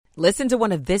Listen to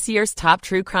one of this year's top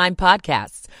true crime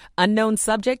podcasts. Unknown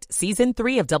Subject, Season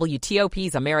 3 of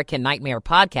WTOP's American Nightmare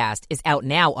podcast is out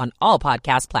now on all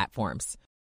podcast platforms.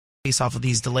 Based off of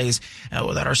these delays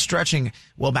that are stretching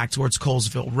well back towards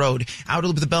Colesville Road. Out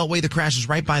of the Beltway, the crash is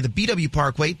right by the BW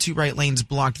Parkway. 2 right lanes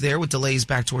blocked there with delays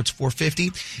back towards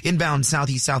 450. Inbound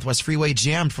Southeast-Southwest Freeway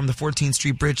jammed from the 14th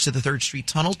Street Bridge to the 3rd Street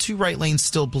Tunnel. 2 right lanes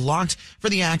still blocked for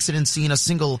the accident scene. A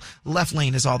single left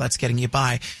lane is all that's getting you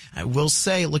by. I will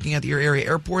say, looking at your area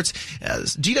airports,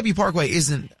 GW Parkway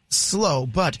isn't slow,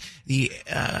 but the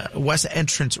west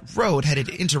entrance road headed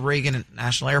into Reagan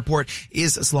National Airport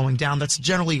is slowing down. That's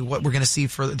generally what we're going to see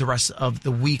for the rest of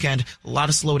the weekend. A lot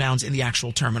of slowdowns in the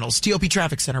actual terminals. TOP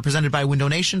Traffic Center presented by Window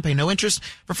Nation. Pay no interest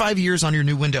for 5 years on your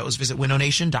new windows. Visit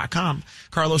windownation.com.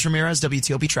 Carlos Ramirez,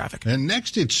 WTOP Traffic. And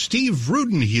next, it's Steve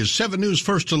Rudin. He is 7 News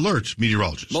First Alert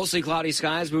meteorologist. Mostly cloudy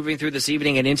skies moving through this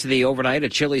evening and into the overnight. A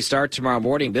chilly start tomorrow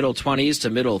morning, middle 20s to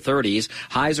middle 30s.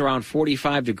 Highs around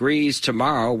 45 degrees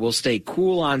tomorrow. Will stay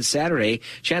cool on Saturday.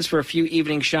 Chance for a few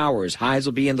evening showers. Highs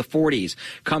will be in the 40s.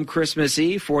 Come Christmas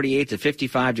Eve, 48 to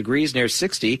 55 degrees, near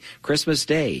 60 Christmas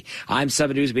Day. I'm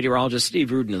 7 News meteorologist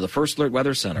Steve Rudin of the First Alert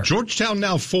Weather Center. Georgetown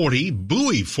now 40,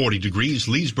 Bowie 40 degrees,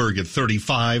 Leesburg at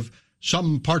 35.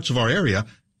 Some parts of our area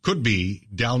could be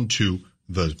down to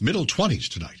the middle 20s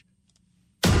tonight.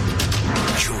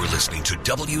 You're listening to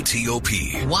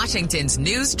WTOP, Washington's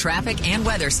news, traffic, and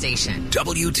weather station.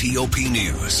 WTOP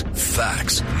News.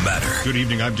 Facts matter. Good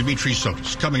evening. I'm Dimitri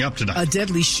Sotis. Coming up tonight. A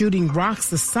deadly shooting rocks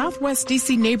the southwest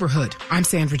D.C. neighborhood. I'm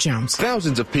Sandra Jones.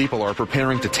 Thousands of people are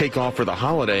preparing to take off for the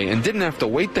holiday and didn't have to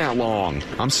wait that long.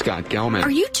 I'm Scott Gelman.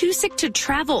 Are you too sick to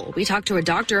travel? We talked to a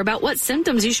doctor about what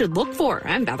symptoms you should look for.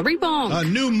 I'm Valerie Bong. A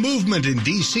new movement in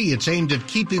D.C. It's aimed at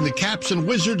keeping the Caps and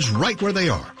Wizards right where they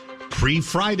are.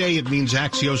 Pre-Friday, it means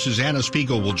Axios' Anna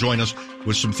Spiegel will join us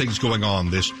with some things going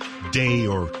on this day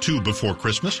or two before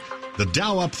Christmas. The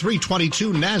Dow up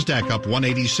 322, NASDAQ up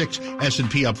 186,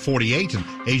 S&P up 48, and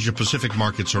Asia-Pacific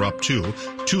markets are up 2.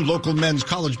 2 local men's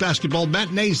college basketball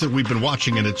matinees that we've been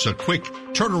watching, and it's a quick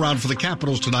turnaround for the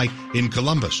Capitals tonight in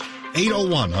Columbus.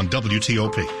 8:01 on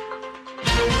WTOP.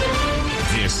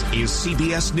 This is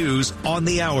CBS News on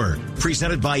the Hour,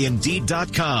 presented by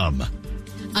Indeed.com.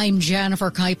 I'm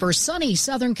Jennifer Kuiper. Sunny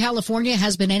Southern California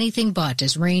has been anything but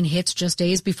as rain hits just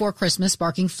days before Christmas,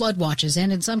 sparking flood watches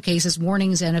and in some cases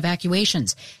warnings and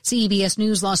evacuations. CBS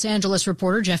News Los Angeles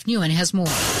reporter Jeff Newen has more.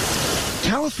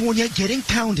 California getting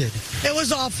pounded. It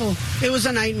was awful. It was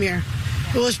a nightmare.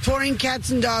 It was pouring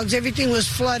cats and dogs. Everything was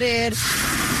flooded.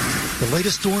 The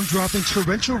latest storm dropping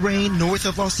torrential rain north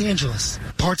of Los Angeles.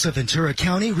 Parts of Ventura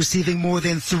County receiving more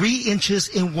than 3 inches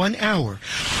in 1 hour.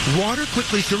 Water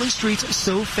quickly filling streets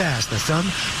so fast that some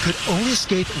could only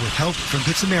escape with help from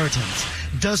Good Samaritans.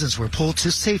 Dozens were pulled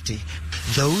to safety.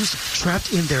 Those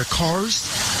trapped in their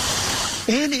cars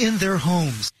and in their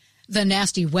homes. The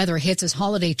nasty weather hits as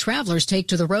holiday travelers take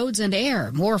to the roads and air.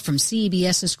 More from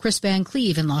CBS's Chris Van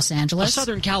Cleve in Los Angeles. A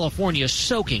Southern California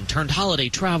soaking turned holiday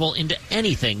travel into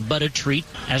anything but a treat.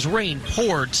 As rain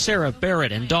poured, Sarah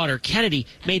Barrett and daughter Kennedy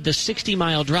made the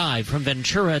 60-mile drive from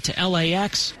Ventura to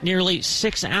LAX, nearly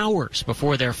 6 hours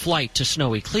before their flight to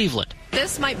snowy Cleveland.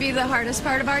 This might be the hardest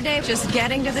part of our day, just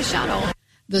getting to the shuttle.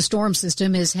 The storm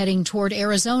system is heading toward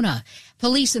Arizona.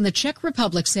 Police in the Czech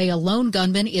Republic say a lone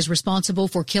gunman is responsible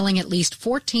for killing at least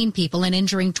 14 people and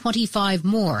injuring 25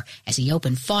 more as he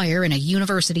opened fire in a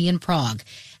university in Prague.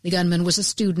 The gunman was a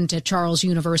student at Charles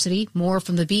University. More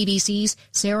from the BBC's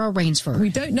Sarah Rainsford. We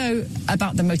don't know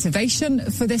about the motivation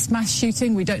for this mass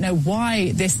shooting. We don't know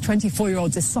why this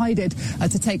 24-year-old decided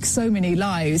to take so many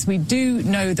lives. We do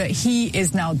know that he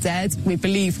is now dead. We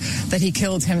believe that he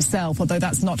killed himself, although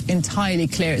that's not entirely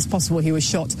clear. It's possible he was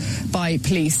shot by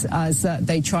police as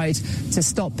they tried to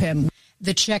stop him.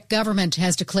 The Czech government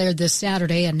has declared this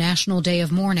Saturday a national day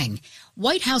of mourning.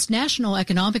 White House National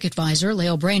Economic Advisor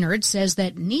Lael Brainerd says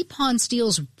that Nippon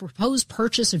Steel's proposed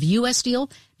purchase of U.S. Steel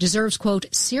deserves, quote,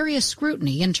 serious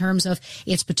scrutiny in terms of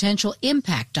its potential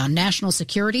impact on national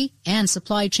security and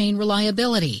supply chain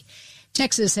reliability.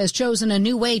 Texas has chosen a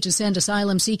new way to send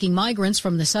asylum-seeking migrants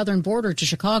from the southern border to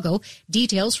Chicago.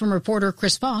 Details from reporter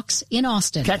Chris Fox in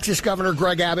Austin. Texas Governor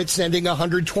Greg Abbott sending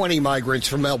 120 migrants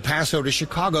from El Paso to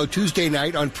Chicago Tuesday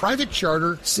night on private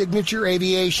charter Signature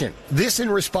Aviation. This in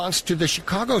response to the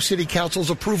Chicago City Council's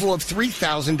approval of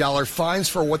 $3,000 fines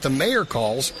for what the mayor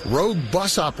calls rogue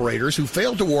bus operators who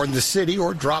failed to warn the city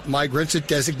or drop migrants at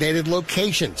designated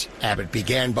locations. Abbott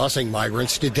began busing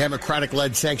migrants to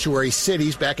Democratic-led sanctuary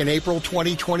cities back in April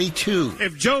 2022.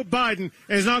 If Joe Biden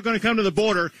is not going to come to the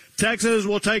border, Texas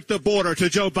will take the border to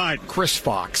Joe Biden. Chris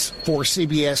Fox for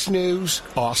CBS News,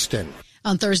 Austin.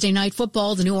 On Thursday Night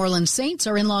Football, the New Orleans Saints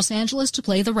are in Los Angeles to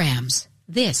play the Rams.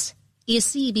 This is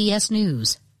CBS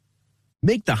News.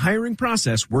 Make the hiring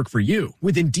process work for you.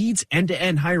 With Indeed's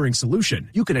end-to-end hiring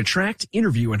solution, you can attract,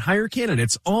 interview, and hire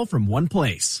candidates all from one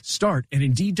place. Start at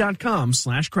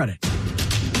Indeed.com/credit.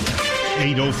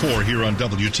 8:04 here on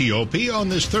WTOP. On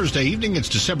this Thursday evening, it's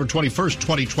December 21st,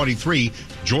 2023.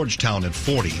 Georgetown at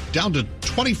 40, down to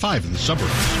 25 in the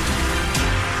suburbs.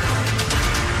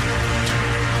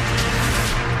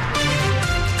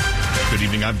 Good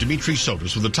evening, I'm Dimitri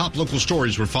Sotis with the top local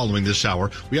stories we're following this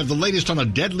hour. We have the latest on a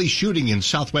deadly shooting in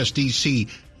Southwest D.C.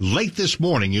 late this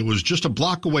morning. It was just a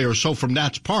block away or so from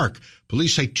Nats Park.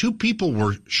 Police say 2 people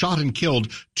were shot and killed.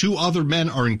 2 other men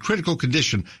are in critical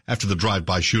condition after the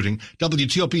drive-by shooting.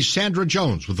 WTOP's Sandra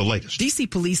Jones with the latest. D.C.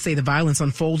 police say the violence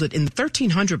unfolded in the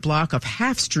 1300 block of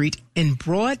Half Street in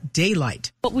broad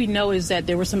daylight. What we know is that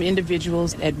there were some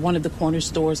individuals at one of the corner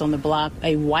stores on the block.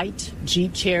 A white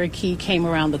Jeep Cherokee came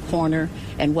around the corner,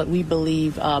 and what we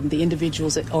believe the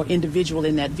individual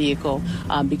in that vehicle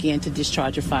began to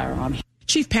discharge a firearm.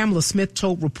 Chief Pamela Smith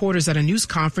told reporters at a news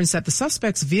conference that the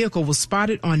suspect's vehicle was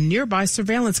spotted on nearby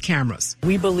surveillance cameras.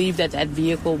 We believe that that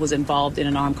vehicle was involved in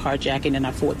an armed carjacking in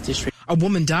our 4th District. A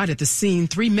woman died at the scene.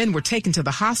 3 men were taken to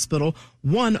the hospital.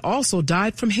 1 also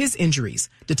died from his injuries.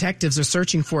 Detectives are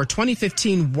searching for a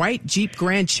 2015 white Jeep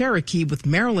Grand Cherokee with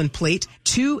Maryland plate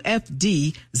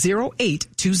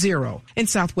 2FD0820. In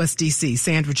Southwest D.C.,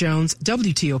 Sandra Jones,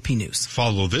 WTOP News.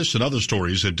 Follow this and other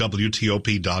stories at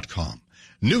WTOP.com.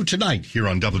 New tonight here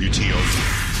on WTOP.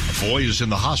 A boy is in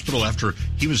the hospital after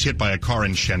he was hit by a car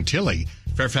in Chantilly.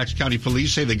 Fairfax County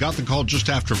Police say they got the call just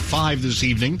after 5 this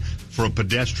evening for a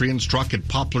pedestrian struck at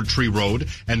Poplar Tree Road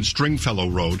and Stringfellow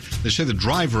Road. They say the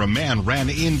driver, a man, ran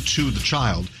into the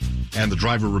child, and the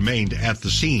driver remained at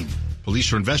the scene.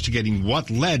 Police are investigating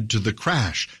what led to the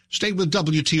crash. Stay with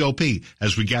WTOP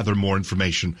as we gather more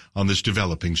information on this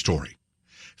developing story.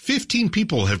 15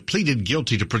 people have pleaded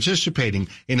guilty to participating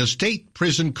in a state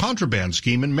prison contraband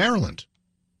scheme in Maryland.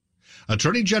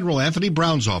 Attorney General Anthony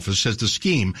Brown's office says the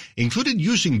scheme included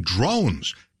using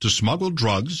drones to smuggle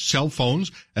drugs, cell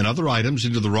phones, and other items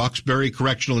into the Roxbury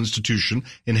Correctional Institution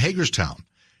in Hagerstown.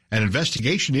 An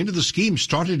investigation into the scheme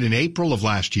started in April of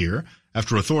last year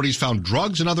after authorities found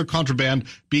drugs and other contraband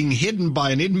being hidden by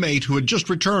an inmate who had just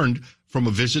returned from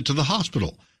a visit to the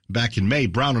hospital. Back in May,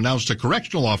 Brown announced a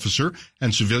correctional officer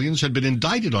and civilians had been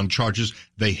indicted on charges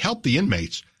they helped the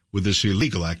inmates with this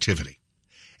illegal activity.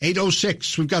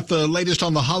 8:06, we've got the latest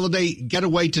on the holiday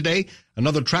getaway today.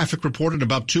 Another traffic report in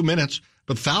about 2 minutes.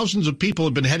 But thousands of people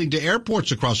have been heading to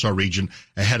airports across our region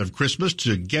ahead of Christmas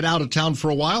to get out of town for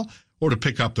a while or to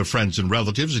pick up their friends and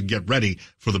relatives and get ready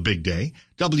for the big day.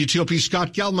 WTOP's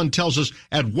Scott Gelman tells us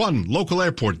at one local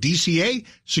airport, DCA,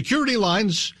 security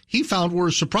lines he found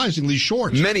were surprisingly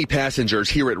short. Many passengers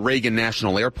here at Reagan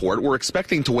National Airport were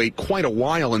expecting to wait quite a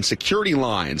while in security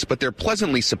lines, but they're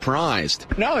pleasantly surprised.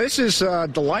 No, this is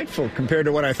delightful compared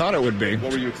to what I thought it would be.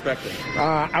 What were you expecting?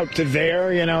 Out to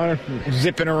there,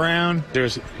 zipping around.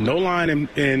 There's no line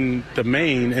in the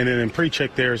main, and then in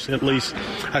pre-check there's at least,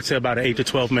 I'd say, about an 8 to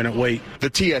 12 minute wait.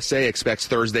 The TSA expects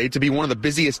Thursday to be one of the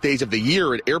busiest days of the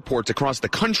year at airports across the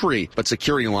country, but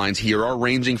security lines here are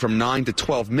ranging from 9 to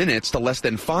 12 minutes to less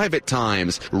than 5 at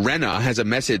times. Renna has a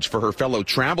message for her fellow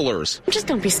travelers. Just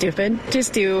don't be stupid.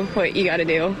 Just do what you got to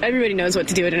do. Everybody knows what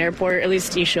to do at an airport. At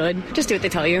least you should. Just do what they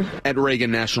tell you. At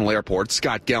Reagan National Airport,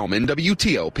 Scott Gelman,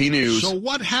 WTOP News. So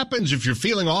what happens if you're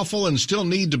feeling awful and still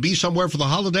need to be somewhere for the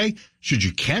holiday? Should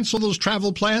you cancel those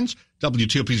travel plans?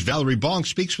 WTOP's Valerie Bonk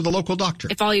speaks with a local doctor.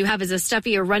 If all you have is a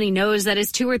stuffy or runny nose that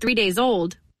is 2 or 3 days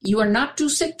old, you are not too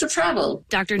sick to travel.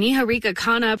 Dr. Niharika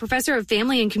Khanna, professor of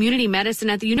family and community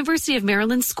medicine at the University of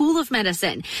Maryland School of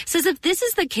Medicine, says if this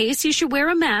is the case, you should wear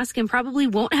a mask and probably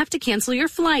won't have to cancel your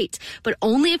flight, but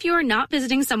only if you are not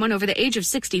visiting someone over the age of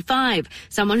 65,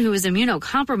 someone who is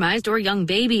immunocompromised, or young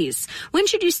babies. When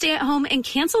should you stay at home and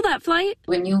cancel that flight?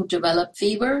 When you develop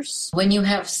fevers, when you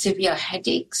have severe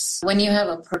headaches, when you have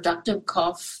a productive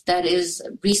cough that is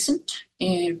recent,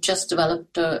 you just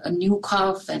developed a new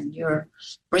cough and you're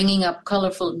bringing up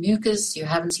colorful mucus. You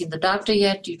haven't seen the doctor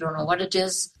yet. You don't know what it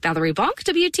is. Valerie Bonk,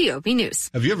 WTOP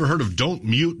News. Have you ever heard of Don't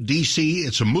Mute DC?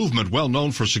 It's a movement well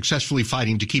known for successfully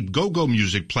fighting to keep go-go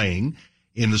music playing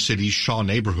in the city's Shaw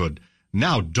neighborhood.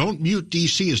 Now, Don't Mute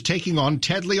DC is taking on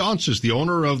Ted Leonsis, the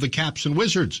owner of the Caps and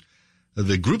Wizards.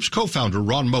 The group's co-founder,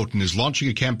 Ron Moten, is launching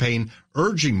a campaign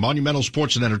urging Monumental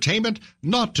Sports and Entertainment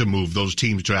not to move those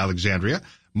teams to Alexandria.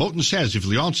 Moten says if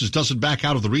Leonsis doesn't back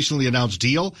out of the recently announced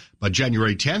deal by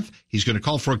January 10th, he's going to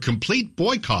call for a complete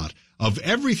boycott of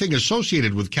everything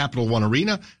associated with Capital One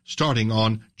Arena starting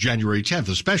on January 10th,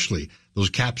 especially those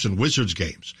Caps and Wizards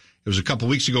games. It was a couple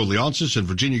weeks ago, Leonsis and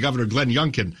Virginia Governor Glenn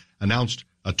Youngkin announced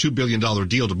a $2 billion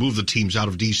deal to move the teams out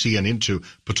of D.C. and into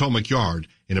Potomac Yard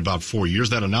in about 4 years.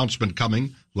 That announcement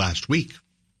coming last week.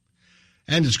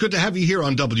 And it's good to have you here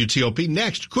on WTOP.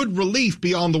 Next, could relief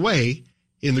be on the way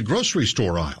in the grocery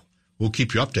store aisle? We'll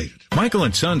keep you updated. Michael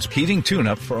and Son's heating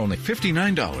tune-up for only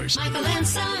 $59. Michael and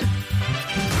Son.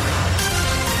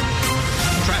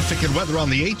 Traffic and weather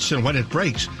on the 8s and when it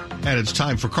breaks. And it's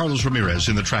time for Carlos Ramirez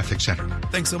in the traffic center.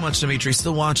 Thanks so much, Dimitri.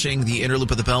 Still watching the inner loop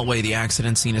of the Beltway. The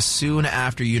accident scene is soon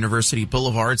after University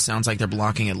Boulevard. Sounds like they're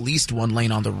blocking at least one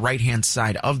lane on the right-hand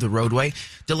side of the roadway.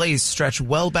 Delays stretch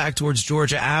well back towards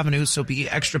Georgia Avenue, so be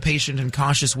extra patient and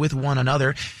cautious with one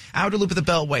another. Outer loop of the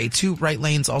Beltway, 2 right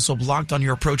lanes also blocked on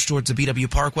your approach towards the BW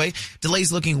Parkway.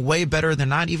 Delays looking way better. They're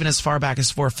not even as far back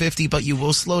as 450, but you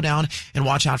will slow down and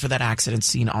watch out for that accident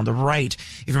scene on the right.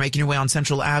 If you're making your way on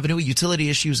Central Avenue, utility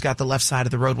issues got the left side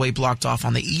of the roadway blocked off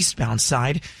on the eastbound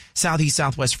side.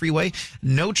 Southeast-Southwest Freeway,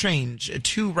 no change.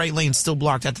 2 right lanes still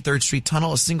blocked at the 3rd Street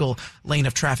Tunnel. A single lane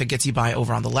of traffic gets you by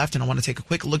over on the left. And I want to take a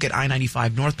quick look at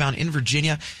I-95 northbound in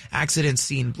Virginia. Accident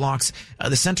scene blocks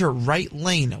the center right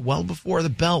lane well before the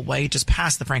Beltway, just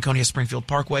past the Franconia Springfield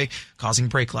Parkway, causing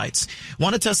brake lights.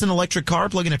 Want to test an electric car?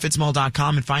 Plug in at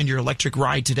fitzmall.com and find your electric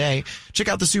ride today. Check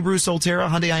out the Subaru Solterra,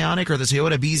 Hyundai Ioniq, or the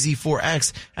Toyota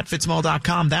BZ4X at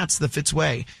fitzmall.com. That's the Fitz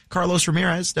way. Carlos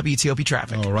Ramirez, WTOP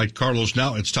Traffic. All right, Carlos,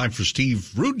 now it's time for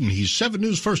Steve Rudin. He's 7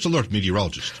 News First Alert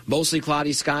meteorologist. Mostly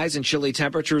cloudy skies and chilly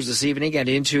temperatures this evening and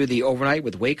into the overnight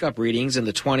with wake-up readings in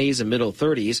the 20s and middle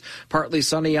 30s. Partly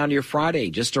sunny on your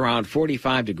Friday, just around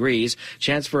 45 degrees.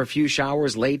 Chance for a few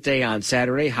showers late day on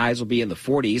Saturday. Highs will be in the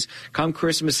 40s. Come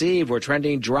Christmas Eve, we're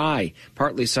trending dry.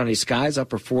 Partly sunny skies,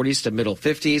 upper 40s to middle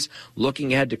 50s.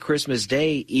 Looking ahead to Christmas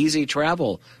Day, easy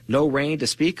travel. No rain to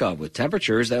speak of, with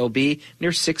temperatures that will be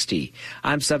near 60.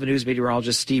 I'm 7 News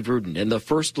meteorologist Steve Rudin in the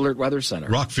First Alert Weather Center.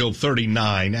 Rockville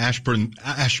 39, Ashburn,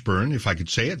 if I could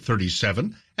say it,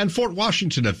 37, and Fort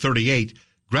Washington at 38.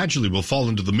 Gradually will fall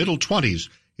into the middle 20s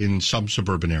in some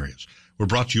suburban areas. We're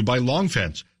brought to you by Long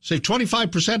Fence. Save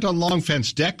 25% on Long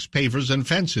Fence decks, pavers, and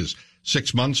fences.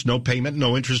 6 months, no payment,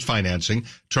 no interest financing.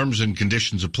 Terms and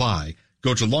conditions apply.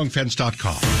 Go to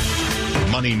longfence.com.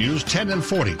 Money News, 10 and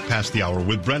 40, past the hour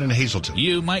with Brennan Hazelton.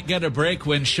 You might get a break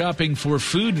when shopping for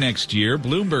food next year.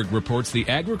 Bloomberg reports the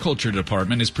Agriculture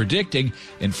Department is predicting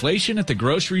inflation at the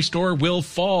grocery store will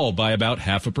fall by about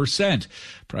 0.5%.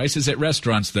 Prices at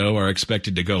restaurants, though, are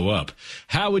expected to go up.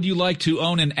 How would you like to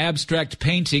own an abstract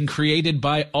painting created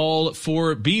by all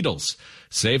 4 Beatles?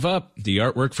 Save up. The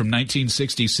artwork from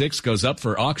 1966 goes up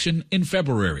for auction in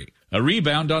February. A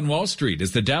rebound on Wall Street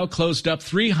as the Dow closed up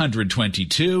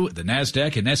 322. The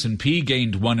Nasdaq and S&P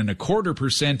gained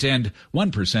 1.25% and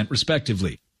 1%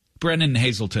 respectively. Brennan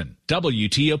Hazelton,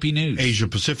 WTOP News. Asia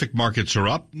Pacific markets are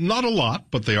up. Not a lot,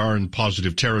 but they are in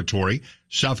positive territory.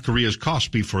 South Korea's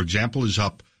Kospi, for example, is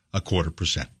up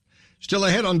 0.25%. Still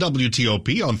ahead on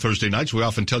WTOP on Thursday nights, we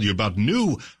often tell you about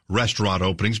new restaurant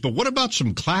openings, but what about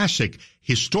some classic,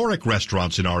 historic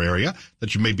restaurants in our area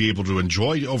that you may be able to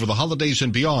enjoy over the holidays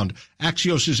and beyond?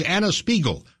 Axios' Anna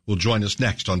Spiegel will join us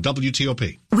next on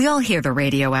WTOP. We all hear the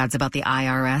radio ads about the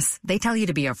IRS. They tell you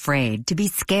to be afraid, to be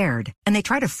scared, and they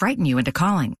try to frighten you into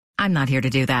calling. I'm not here to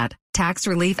do that. Tax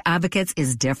Relief Advocates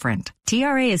is different.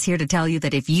 TRA is here to tell you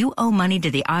that if you owe money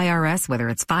to the IRS, whether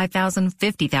it's $5,000,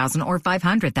 $50,000, or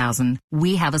 $500,000,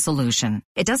 we have a solution.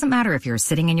 It doesn't matter if you're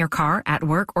sitting in your car, at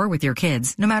work, or with your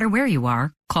kids. No matter where you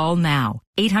are, call now.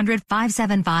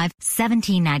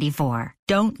 800-575-1794.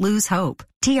 Don't lose hope.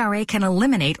 TRA can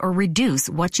eliminate or reduce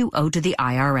what you owe to the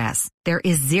IRS. There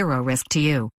is zero risk to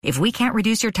you. If we can't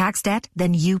reduce your tax debt,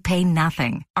 then you pay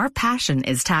nothing. Our passion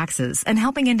is taxes and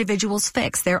helping individuals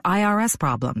fix their IRS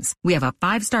problems. We have a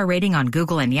 5-star rating on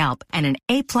Google and Yelp and an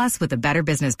A+ with the Better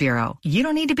Business Bureau. You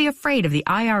don't need to be afraid of the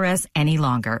IRS any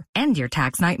longer. End your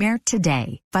tax nightmare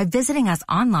today by visiting us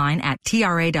online at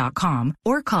TRA.com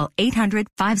or call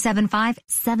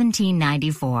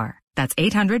 800-575-1794. That's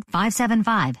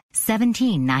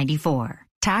 800-575-1794.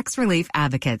 Tax Relief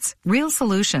Advocates. Real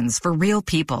solutions for real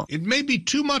people. It may be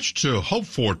too much to hope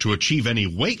for to achieve any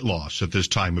weight loss at this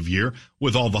time of year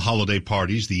with all the holiday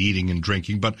parties, the eating and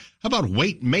drinking, but how about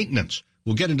weight maintenance?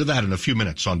 We'll get into that in a few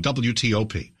minutes on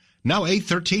WTOP. Now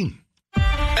 8:13.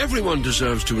 Everyone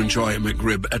deserves to enjoy a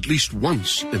McRib at least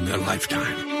once in their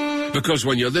lifetime. Because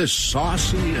when you're this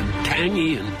saucy and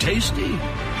tangy and tasty,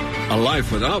 a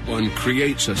life without one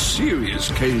creates a serious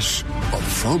case of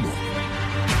FOMO.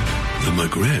 The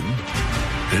McRib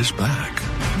is back.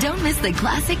 Don't miss the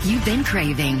classic you've been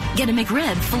craving. Get a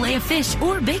McRib, Filet-O-Fish,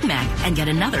 or Big Mac, and get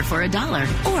another for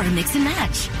 $1. Or mix and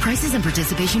match. Prices and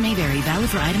participation may vary.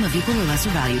 Valid for item of equal or lesser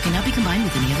value. Cannot be combined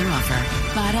with any other offer.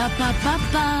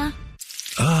 Ba-da-ba-ba-ba.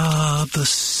 Ah, the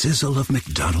sizzle of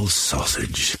McDonald's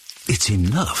sausage. It's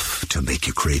enough to make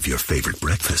you crave your favorite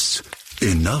breakfasts.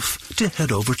 Enough to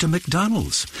head over to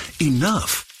McDonald's.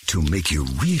 Enough to make you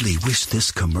really wish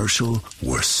this commercial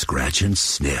were scratch and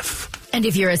sniff. And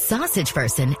if you're a sausage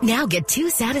person, now get 2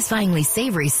 satisfyingly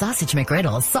savory sausage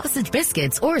McGriddles, sausage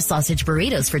biscuits, or sausage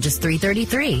burritos for just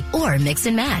 $3.33. Or mix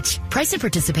and match. Price and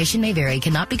participation may vary.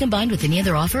 Cannot be combined with any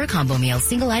other offer or combo meal.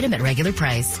 Single item at regular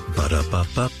price.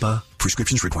 Ba-da-ba-ba-ba.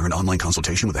 Prescriptions require an online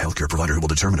consultation with a healthcare provider who will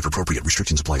determine if appropriate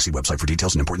restrictions apply. See website for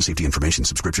details and important safety information.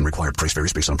 Subscription required. Price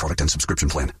varies based on product and subscription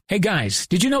plan. Hey guys,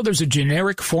 did you know there's a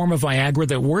generic form of Viagra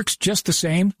that works just the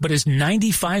same, but is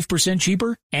 95%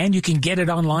 cheaper? And you can get it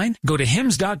online? Go to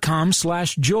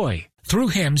hims.com/joy. Through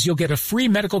HIMS, you'll get a free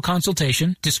medical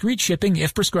consultation, discreet shipping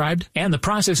if prescribed, and the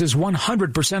process is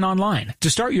 100% online. To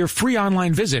start your free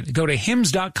online visit, go to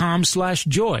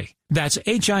hims.com/joy. That's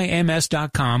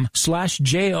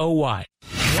HIMS.com/JOY.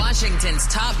 Washington's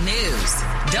top news,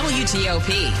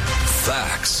 WTOP.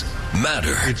 Facts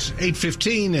matter. It's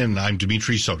 8:15, and I'm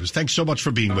Dimitri Sotis. Thanks so much for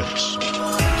being with us.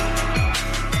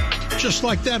 Just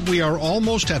like that, we are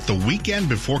almost at the weekend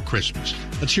before Christmas.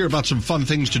 Let's hear about some fun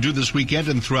things to do this weekend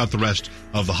and throughout the rest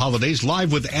of the holidays.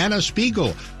 Live with Anna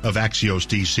Spiegel of Axios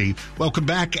DC. Welcome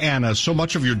back, Anna. So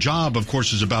much of your job, of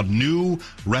course, is about new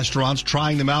restaurants,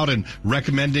 trying them out and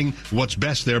recommending what's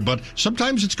best there. But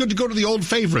sometimes it's good to go to the old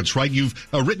favorites, right? You've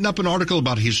written up an article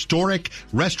about historic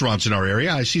restaurants in our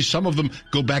area. I see some of them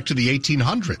go back to the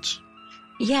 1800s.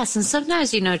 Yes, and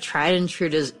sometimes, tried and true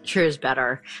is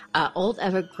better. Old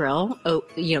Everett Grill,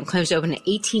 claims to open in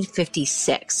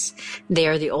 1856. They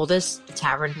are the oldest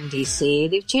tavern in D.C.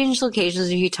 They've changed locations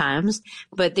a few times,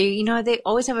 but they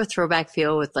always have a throwback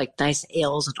feel with like nice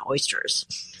ales and oysters.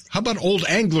 How about Old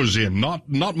Anglers Inn? Not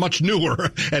much newer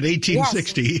at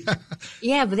 1860. Yes.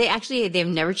 Yeah, but they've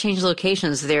never changed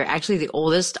locations. They're actually the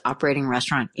oldest operating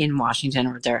restaurant in Washington,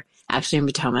 or they're actually in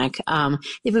Potomac.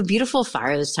 They have a beautiful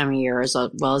fire this time of year, as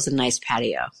well as a nice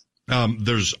patio.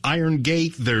 There's Iron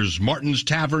Gate. There's Martin's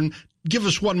Tavern. Give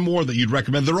us one more that you'd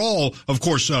recommend. They're all, of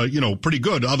course, pretty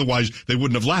good. Otherwise, they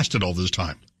wouldn't have lasted all this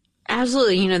time.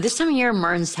 Absolutely. This time of year,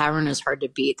 Martin's Tavern is hard to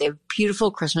beat. They have beautiful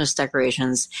Christmas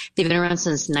decorations. They've been around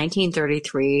since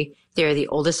 1933. They're the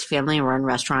oldest family-run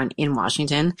restaurant in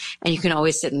Washington, and you can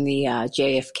always sit in the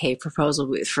JFK proposal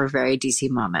booth for a very DC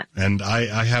moment. And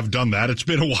I have done that. It's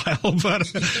been a while, but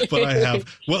I have.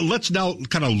 Well, let's now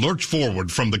kind of lurch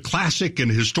forward from the classic and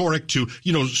historic to,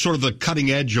 sort of the cutting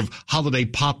edge of holiday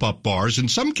pop-up bars. In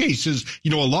some cases,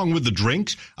 along with the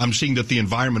drinks, I'm seeing that the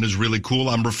environment is really cool.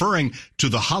 I'm referring to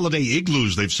the holiday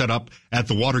igloos they've set up at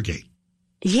the Watergate.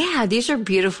 Yeah, these are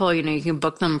beautiful. You can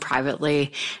book them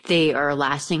privately. They are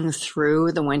lasting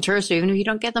through the winter. So even if you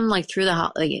don't get them during the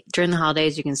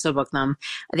holidays, you can still book them.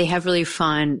 They have really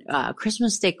fun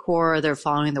Christmas decor. They're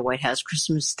following the White House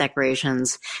Christmas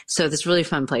decorations. So it's a really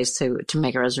fun place to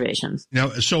make a reservation. Now,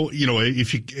 so,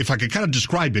 if I could kind of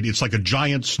describe it, it's like a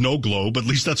giant snow globe. At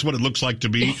least that's what it looks like to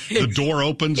be. The door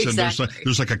opens Exactly. And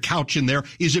there's like a couch in there.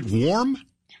 Is it warm?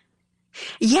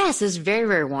 Yes, it's very,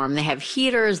 very warm. They have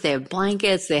heaters, they have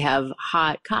blankets, they have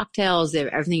hot cocktails, they have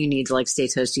everything you need to stay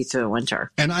toasty through the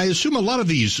winter. And I assume a lot of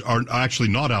these are actually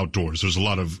not outdoors. There's a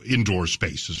lot of indoor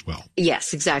space as well.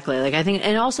 Yes, exactly. I think,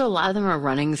 and also a lot of them are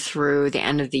running through the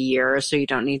end of the year, so you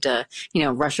don't need to,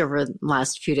 rush over the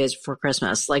last few days before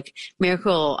Christmas. Like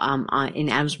Miracle in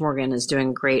Adams Morgan is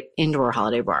doing a great indoor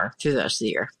holiday bar through the rest of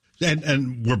the year.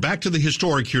 And we're back to the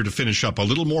historic here to finish up. A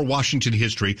little more Washington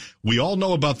history. We all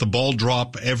know about the ball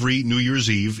drop every New Year's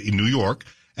Eve in New York.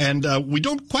 And we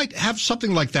don't quite have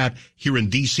something like that here in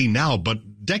D.C. now.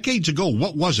 But decades ago,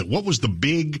 what was it? What was the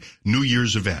big New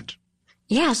Year's event?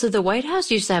 Yeah, so the White House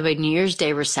used to have a New Year's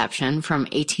Day reception from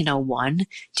 1801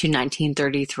 to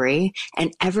 1933,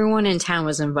 and everyone in town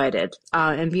was invited.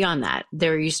 And beyond that,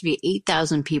 there used to be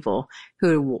 8,000 people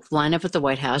who would line up at the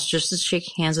White House just to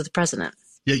shake hands with the president.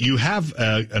 Yeah, you have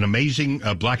an amazing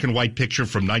black and white picture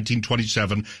from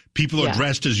 1927. People are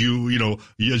dressed as you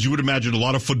would imagine, a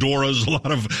lot of fedoras, a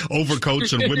lot of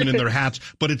overcoats, and women in their hats.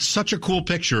 But it's such a cool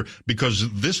picture because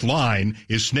this line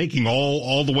is snaking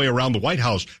all the way around the White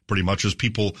House, pretty much, as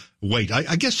people wait.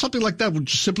 I guess something like that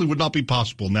would not be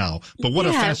possible now. But what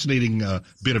a fascinating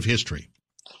bit of history.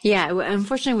 Yeah,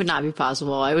 unfortunately, it would not be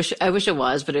possible. I wish it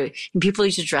was, but people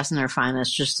used to dress in their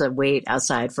finest just to wait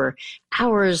outside for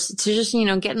hours to just,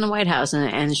 get in the White House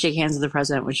and shake hands with the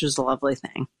president, which was a lovely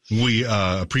thing. We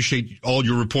appreciate all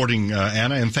your reporting,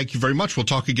 Anna, and thank you very much. We'll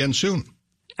talk again soon.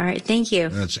 All right, thank you.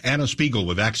 That's Anna Spiegel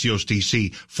with Axios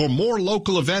DC. For more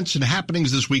local events and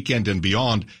happenings this weekend and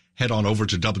beyond, head on over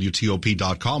to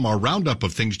WTOP.com. Our roundup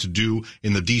of things to do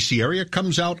in the DC area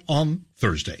comes out on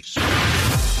Thursdays.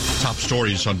 Top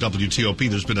stories on WTOP.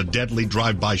 There's been a deadly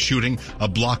drive-by shooting a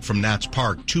block from Nats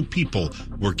Park. 2 people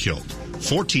were killed.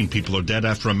 14 people are dead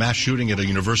after a mass shooting at a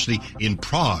university in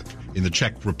Prague in the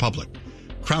Czech Republic.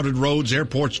 Crowded roads,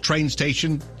 airports, train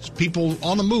stations, people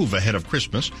on the move ahead of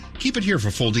Christmas. Keep it here for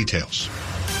full details.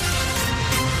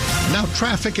 Now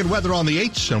traffic and weather on the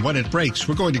 8s, and when it breaks,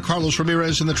 we're going to Carlos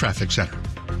Ramirez in the traffic center.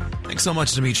 Thanks so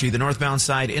much, Dimitri. The northbound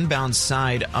side, inbound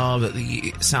side of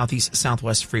the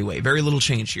southeast-southwest freeway. Very little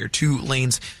change here. 2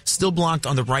 lanes still blocked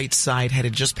on the right side,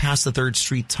 headed just past the 3rd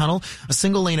Street Tunnel. A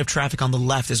single lane of traffic on the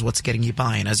left is what's getting you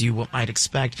by. And as you might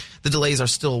expect, the delays are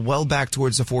still well back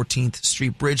towards the 14th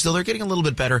Street Bridge, though they're getting a little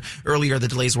bit better. Earlier, the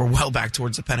delays were well back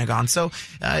towards the Pentagon. So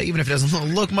even if it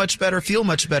doesn't look much better, feel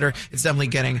much better, it's definitely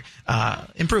getting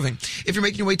improving. If you're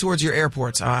making your way towards your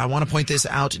airports, I want to point this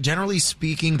out. Generally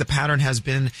speaking, the pattern has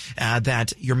been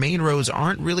that your main roads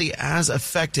aren't really as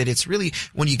affected. It's really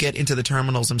when you get into the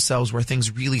terminals themselves where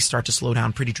things really start to slow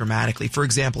down pretty dramatically. For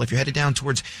example, if you're headed down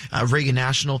towards Reagan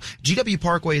National, GW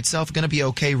Parkway itself going to be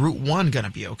okay. Route 1 going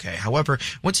to be okay. However,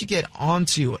 once you get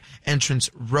onto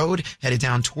Entrance Road, headed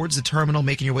down towards the terminal,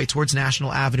 making your way towards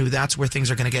National Avenue, that's where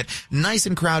things are going to get nice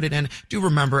and crowded. And do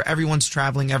remember, everyone's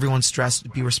traveling, everyone's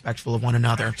stressed. Be respectful of one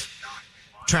another.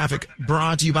 Traffic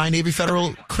brought to you by Navy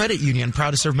Federal Credit Union.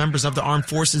 Proud to serve members of the Armed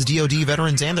Forces, DoD,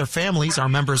 veterans, and their families. Our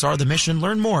members are the mission.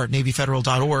 Learn more at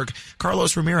NavyFederal.org.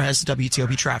 Carlos Ramirez,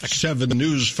 WTOP Traffic. 7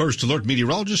 News First Alert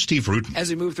meteorologist Steve Rudin. As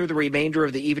we move through the remainder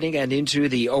of the evening and into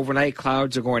the overnight,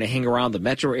 clouds are going to hang around the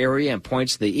metro area and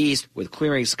points to the east with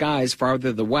clearing skies farther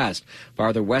to the west.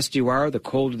 Farther west you are, the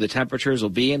colder the temperatures will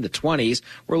be in the 20s.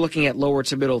 We're looking at lower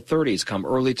to middle 30s come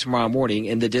early tomorrow morning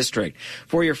in the district.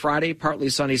 For your Friday, partly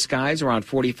sunny skies around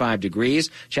 45 degrees.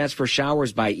 Chance for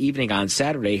showers by evening on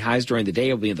Saturday. Highs during the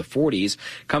day will be in the 40s.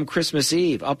 Come Christmas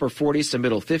Eve, upper 40s to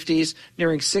middle 50s,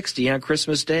 nearing 60 on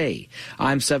Christmas Day.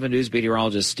 I'm 7 News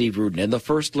meteorologist Steve Rudin in the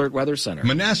First Alert Weather Center.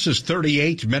 Manassas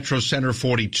 38, Metro Center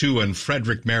 42, and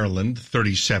Frederick, Maryland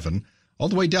 37, all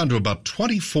the way down to about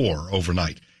 24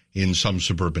 overnight in some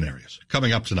suburban areas.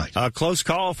 Coming up tonight. A close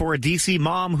call for a D.C.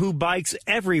 mom who bikes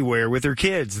everywhere with her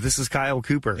kids. This is Kyle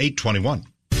Cooper. 8:21.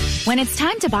 When it's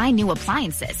time to buy new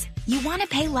appliances, you want to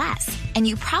pay less. And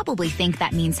you probably think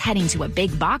that means heading to a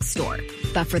big box store.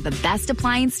 But for the best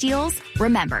appliance deals,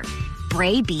 remember,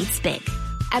 Bray beats big.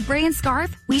 At Bray &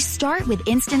 Scarf, we start with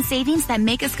instant savings that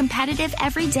make us competitive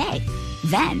every day.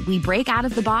 Then we break out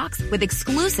of the box with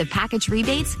exclusive package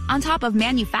rebates on top of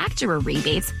manufacturer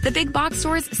rebates the big box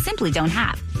stores simply don't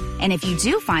have. And if you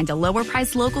do find a lower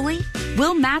price locally,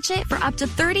 we'll match it for up to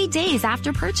 30 days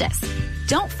after purchase.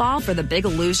 Don't fall for the big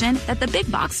illusion that the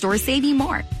big box stores save you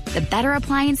more. The better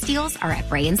appliance deals are at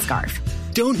Bray & Scarf.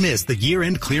 Don't miss the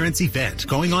year-end clearance event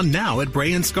going on now at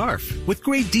Bray & Scarf with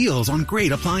great deals on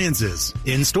great appliances,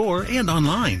 in-store and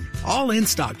online. All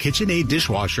in-stock KitchenAid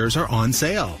dishwashers are on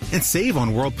sale and save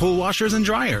on Whirlpool washers and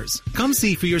dryers. Come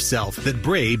see for yourself that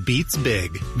Bray beats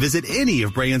big. Visit any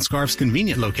of Bray & Scarf's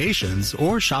convenient locations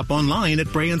or shop online at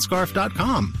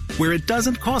brayandscarf.com, where it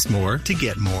doesn't cost more to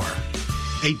get more.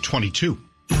 8:22.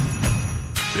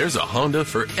 There's a Honda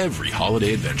for every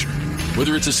holiday adventure.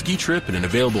 Whether it's a ski trip in an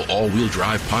available all-wheel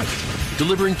drive Pilot,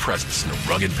 delivering presents in a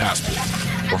rugged Passport,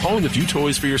 or hauling a few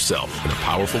toys for yourself in a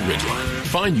powerful Ridgeline.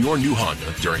 Find your new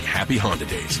Honda during Happy Honda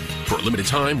Days. For a limited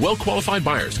time, well-qualified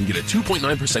buyers can get a 2.9%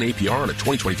 APR on a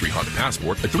 2023 Honda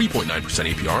Passport, a 3.9%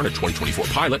 APR on a 2024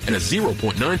 Pilot, and a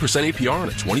 0.9% APR on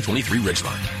a 2023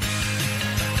 Ridgeline.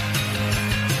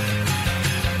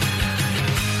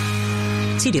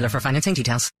 See dealer for financing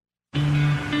details.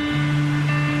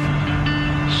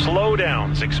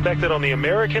 Slowdowns expected on the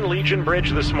American Legion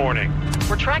Bridge this morning.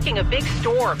 We're tracking a big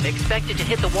storm expected to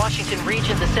hit the Washington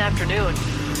region this afternoon.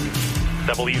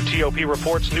 WTOP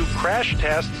reports new crash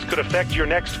tests could affect your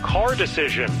next car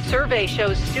decision. Survey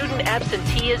shows student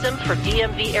absenteeism for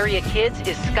DMV area kids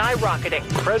is skyrocketing.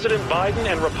 President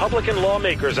Biden and Republican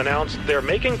lawmakers announced they're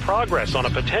making progress on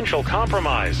a potential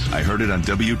compromise. I heard it on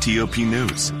WTOP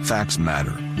News. Facts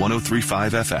matter.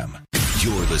 103.5 FM.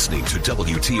 You're listening to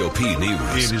WTOP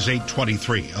News. It is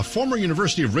 8:23. A former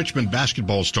University of Richmond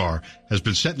basketball star has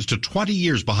been sentenced to 20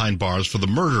 years behind bars for the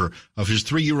murder of his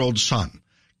 3-year-old son.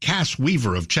 Cass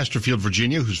Weaver of Chesterfield,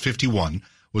 Virginia, who's 51,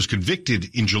 was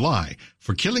convicted in July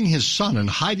for killing his son and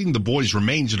hiding the boy's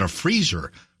remains in a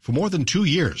freezer for more than 2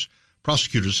 years.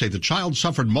 Prosecutors say the child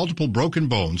suffered multiple broken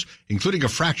bones, including a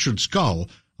fractured skull,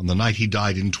 on the night he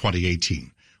died in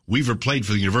 2018. Weaver played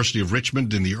for the University of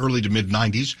Richmond in the early to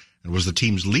mid-90s and was the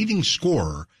team's leading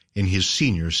scorer in his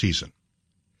senior season.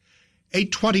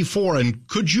 8:24, and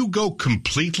could you go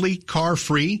completely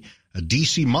car-free? A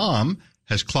D.C. mom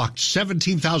has clocked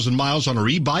 17,000 miles on her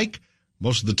e-bike,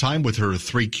 most of the time with her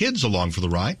 3 kids along for the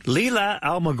ride. Leela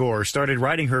Almagor started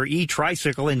riding her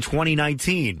e-tricycle in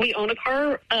 2019. We own a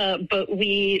car, but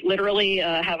we literally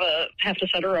have to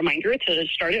set a reminder to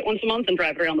start it once a month and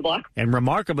drive it around the block. And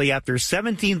remarkably, after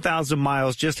 17,000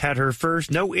 miles, just had her first,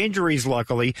 no injuries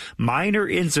luckily, minor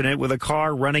incident with a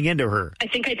car running into her. I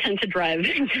think I tend to drive.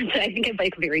 I think I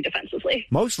bike very defensively.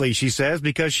 Mostly, she says,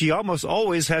 because she almost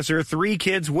always has her 3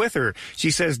 kids with her.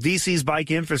 She says DC's bike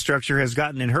infrastructure has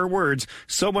gotten, in her words,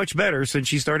 so much better since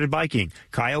she started biking.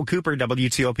 Kyle Cooper,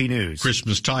 WTOP News.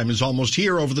 Christmas time is almost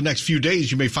here. Over the next few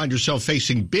days, you may find yourself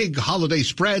facing big holiday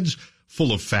spreads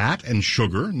full of fat and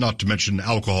sugar, not to mention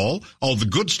alcohol, all the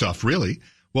good stuff, really.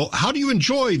 Well, how do you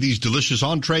enjoy these delicious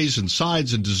entrees and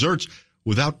sides and desserts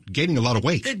without gaining a lot of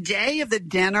weight? The day of the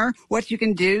dinner, what you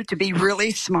can do to be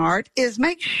really smart is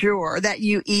make sure that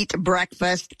you eat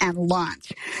breakfast and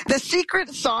lunch. The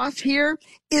secret sauce here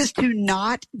is to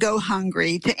not go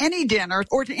hungry to any dinner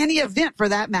or to any event for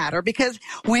that matter, because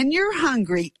when you're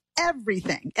hungry,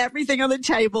 everything on the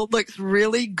table looks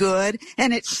really good,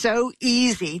 and it's so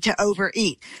easy to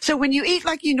overeat. So when you eat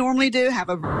like you normally do, have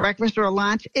a breakfast or a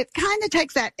lunch, it kind of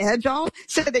takes that edge off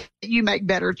so that you make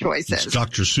better choices. It's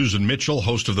Dr. Susan Mitchell,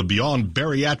 host of the Beyond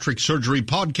Bariatric Surgery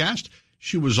podcast.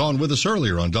 She was on with us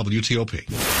earlier on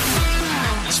WTOP.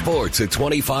 Sports at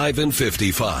 25 and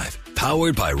 55.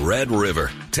 Powered by Red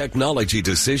River. Technology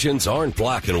decisions aren't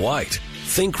black and white.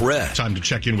 Think red. Time to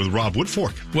check in with Rob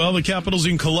Woodfork. Well, the Capitals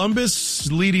in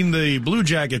Columbus leading the Blue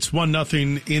Jackets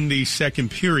 1-0 in the second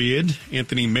period.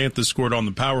 Anthony Mantha scored on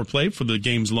the power play for the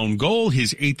game's lone goal,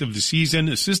 his 8th of the season,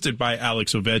 assisted by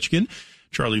Alex Ovechkin.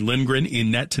 Charlie Lindgren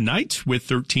in net tonight with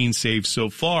 13 saves so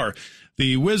far.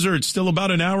 The Wizards still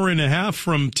about an hour and a half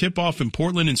from tip-off in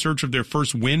Portland in search of their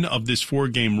first win of this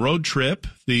 4-game road trip.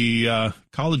 The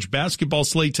college basketball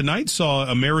slate tonight saw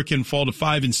American fall to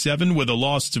 5-7 with a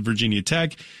loss to Virginia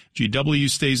Tech. GW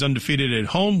stays undefeated at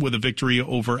home with a victory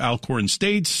over Alcorn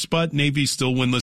State, but Navy still winless